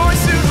sing joy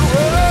to the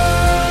world.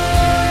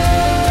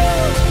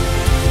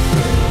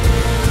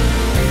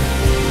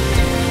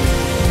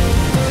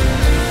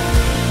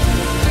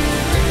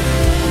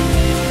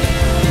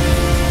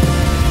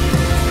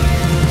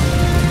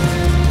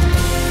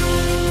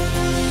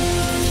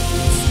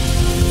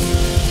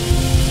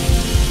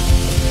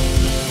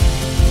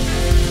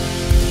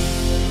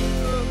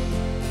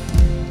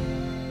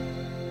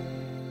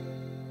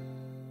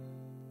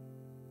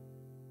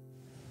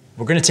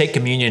 We're going to take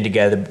communion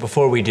together, but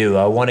before we do,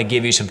 I want to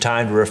give you some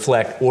time to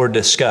reflect or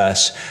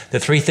discuss the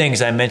three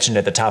things I mentioned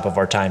at the top of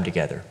our time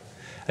together.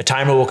 A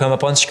timer will come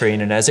up on screen,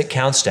 and as it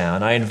counts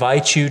down, I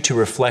invite you to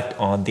reflect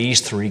on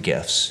these three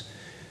gifts.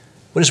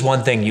 What is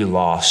one thing you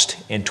lost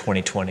in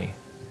 2020?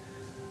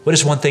 What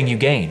is one thing you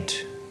gained?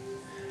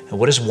 And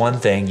what is one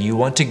thing you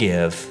want to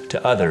give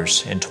to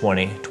others in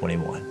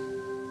 2021?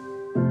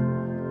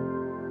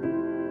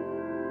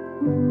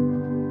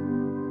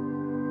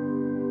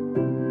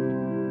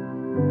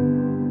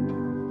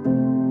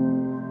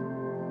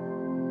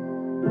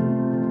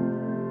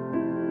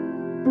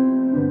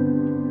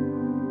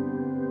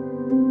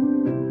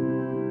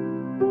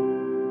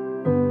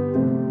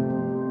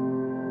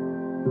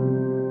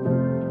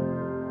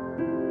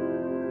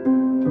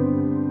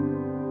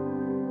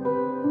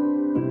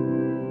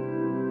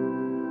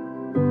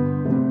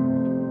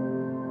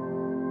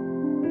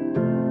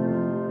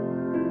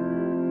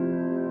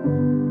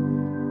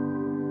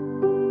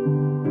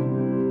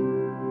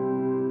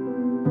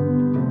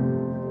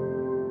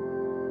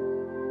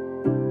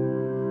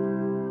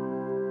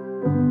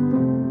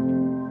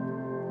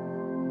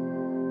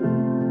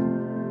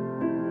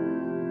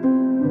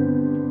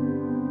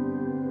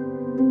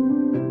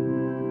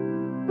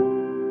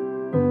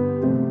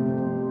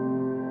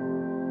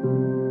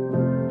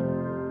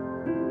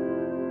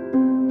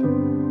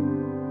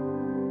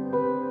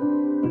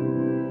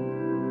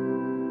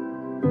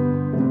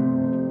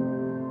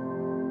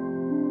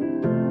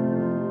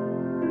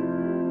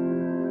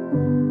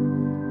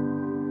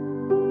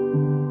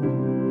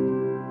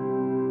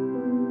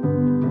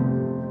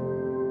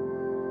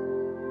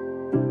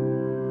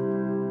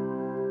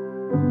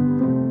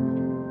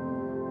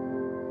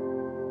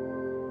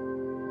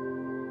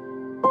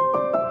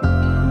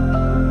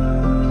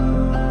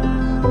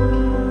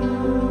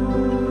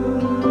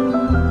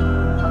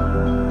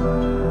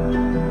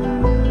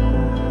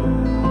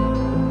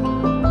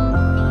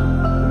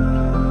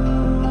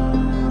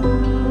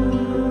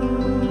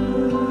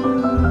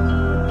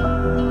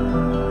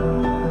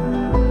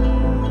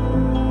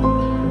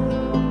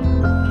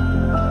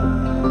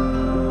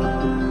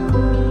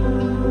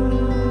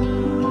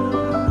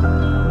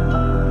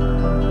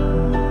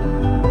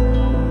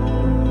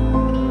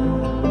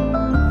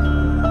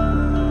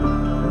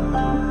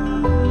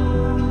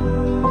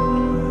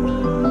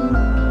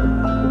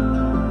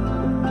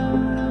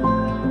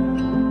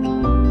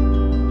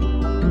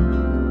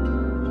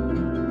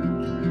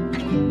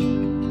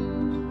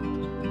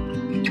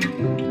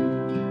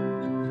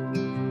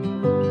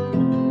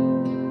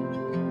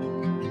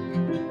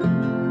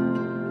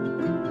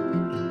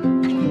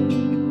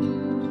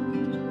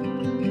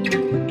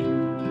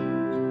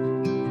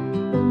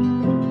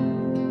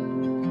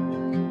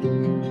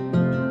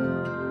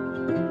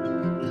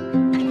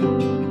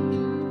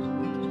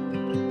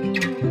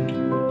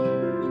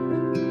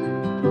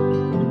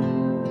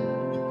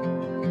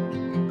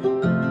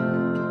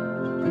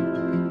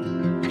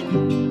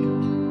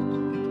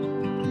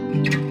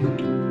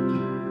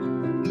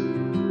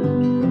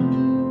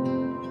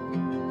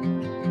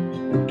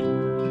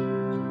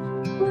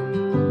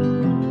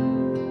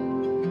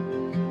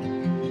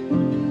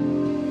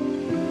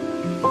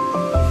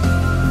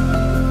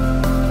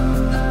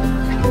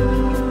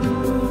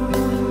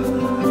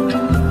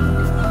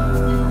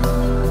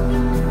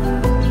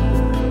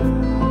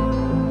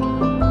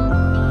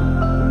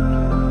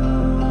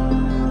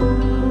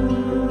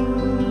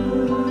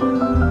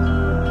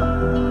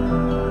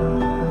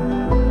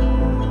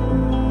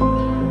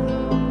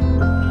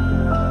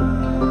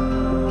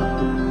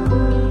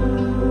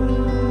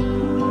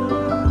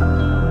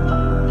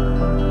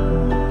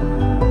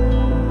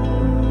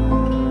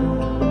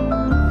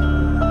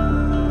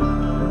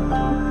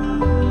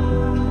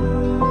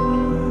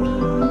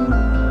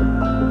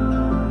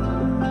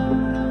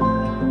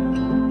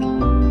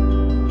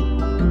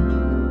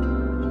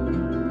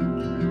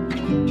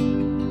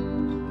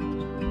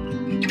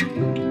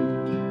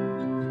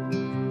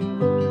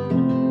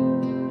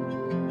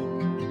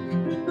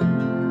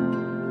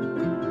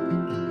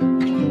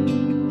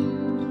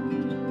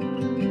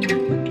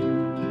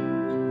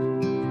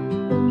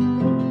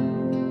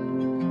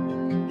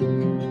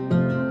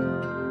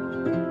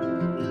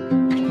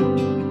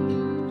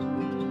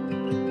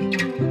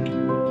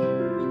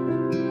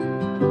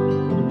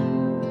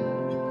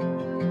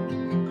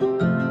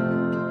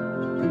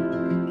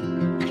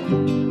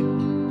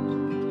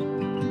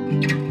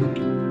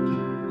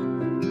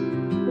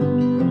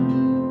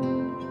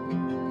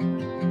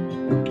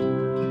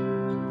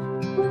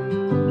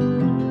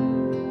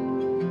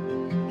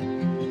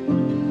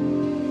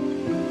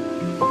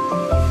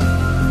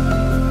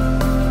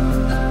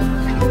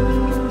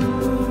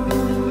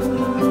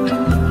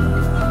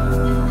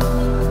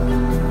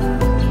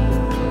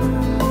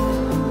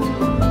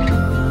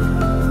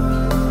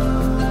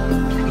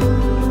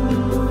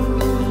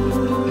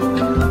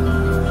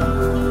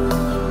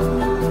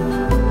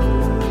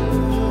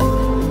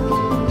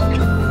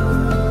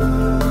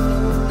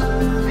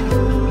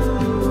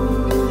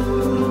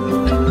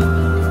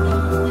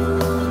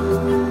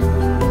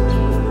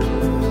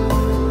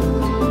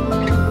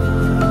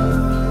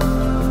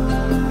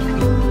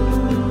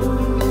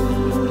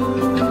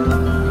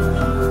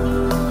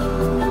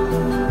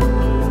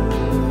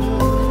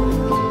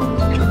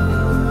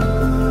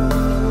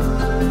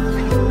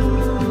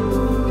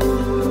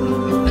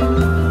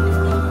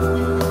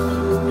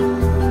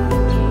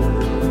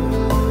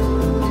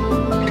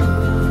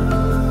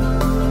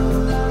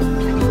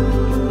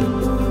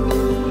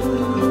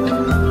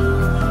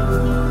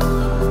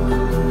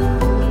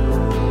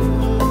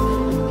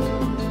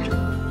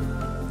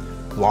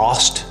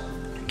 Lost,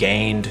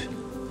 gained,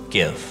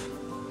 give.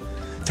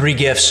 3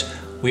 gifts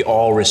we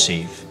all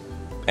receive.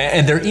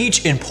 And they're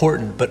each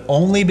important, but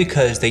only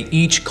because they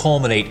each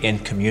culminate in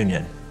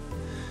communion.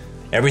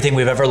 Everything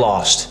we've ever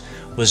lost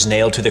was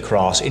nailed to the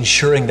cross,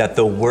 ensuring that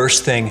the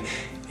worst thing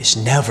is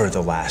never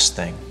the last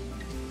thing.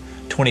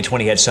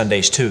 2020 had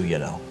Sundays too, you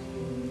know.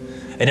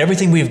 And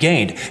everything we've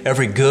gained,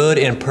 every good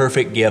and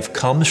perfect gift,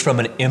 comes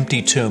from an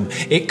empty tomb.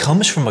 It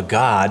comes from a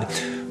God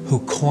who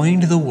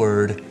coined the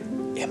word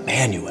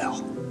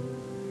Emmanuel.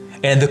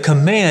 And the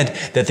command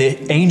that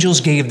the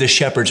angels gave the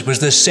shepherds was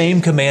the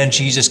same command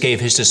Jesus gave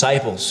his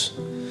disciples.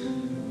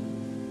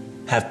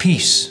 Have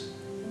peace.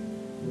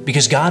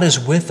 Because God is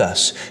with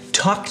us,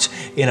 tucked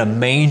in a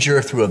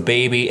manger through a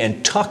baby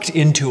and tucked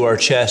into our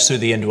chest through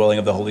the indwelling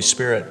of the Holy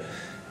Spirit.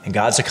 And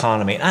God's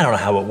economy, I don't know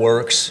how it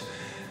works,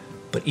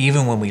 but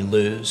even when we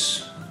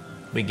lose,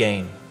 we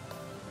gain.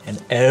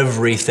 And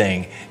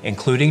everything,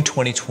 including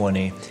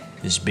 2020,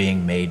 is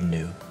being made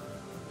new.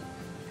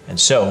 And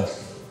so,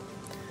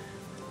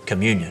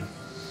 communion.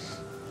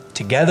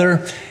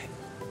 Together,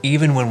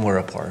 even when we're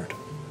apart.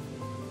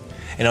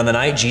 And on the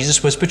night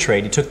Jesus was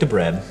betrayed, he took the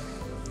bread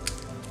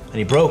and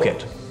he broke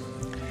it.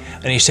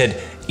 And he said,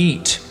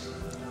 "Eat,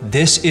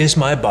 this is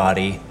my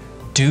body,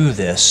 do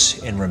this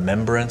in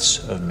remembrance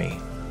of me."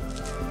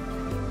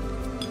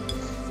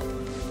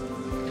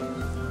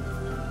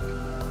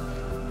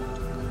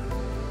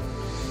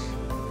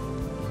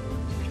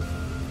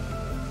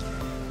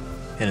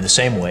 And in the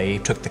same way, he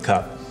took the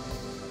cup.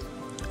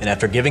 And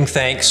after giving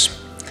thanks,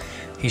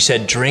 he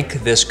said,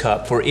 "Drink this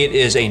cup, for it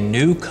is a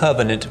new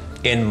covenant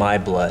in my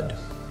blood.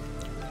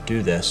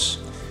 Do this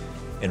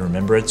in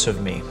remembrance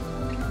of me."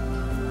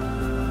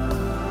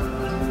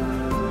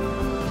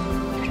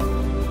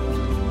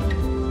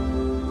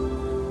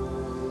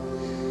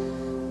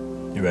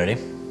 You ready?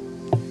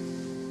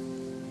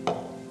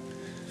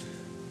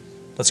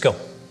 Let's go.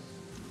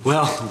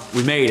 Well,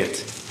 we made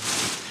it.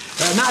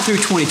 Not through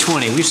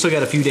 2020. We've still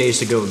got a few days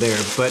to go there,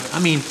 but I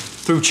mean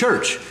through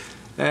church.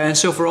 And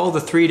so for all the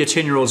 3 to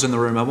 10-year-olds in the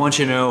room, I want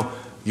you to know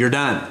you're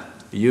done.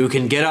 You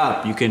can get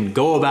up. You can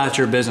go about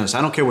your business.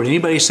 I don't care what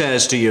anybody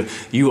says to you.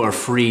 You are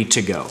free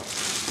to go.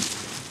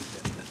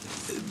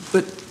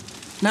 But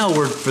now a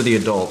word for the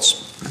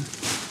adults.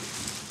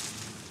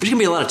 There's going to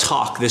be a lot of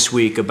talk this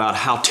week about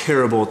how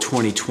terrible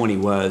 2020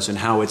 was and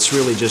how it's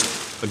really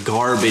just a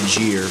garbage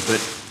year, but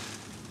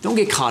don't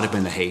get caught up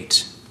in the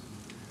hate.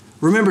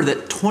 Remember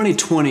that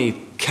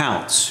 2020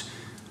 counts.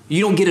 You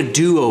don't get a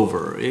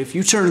do-over. If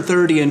you turn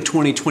 30 in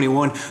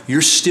 2021,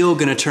 you're still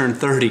going to turn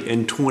 30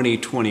 in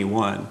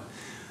 2021.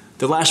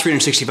 The last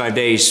 365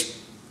 days,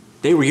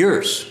 they were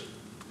yours.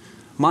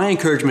 My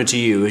encouragement to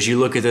you as you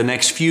look at the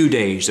next few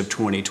days of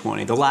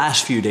 2020, the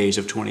last few days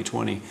of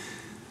 2020,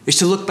 is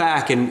to look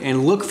back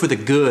and look for the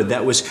good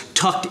that was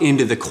tucked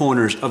into the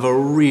corners of a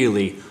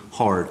really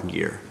hard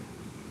year.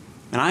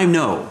 And I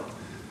know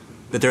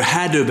that there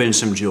had to have been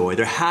some joy,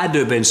 there had to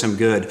have been some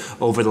good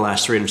over the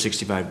last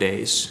 365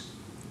 days.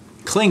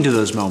 Cling to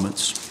those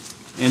moments,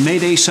 and may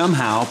they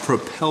somehow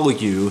propel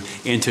you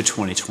into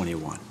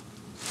 2021.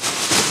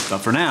 But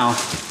for now,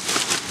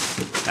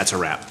 that's a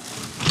wrap.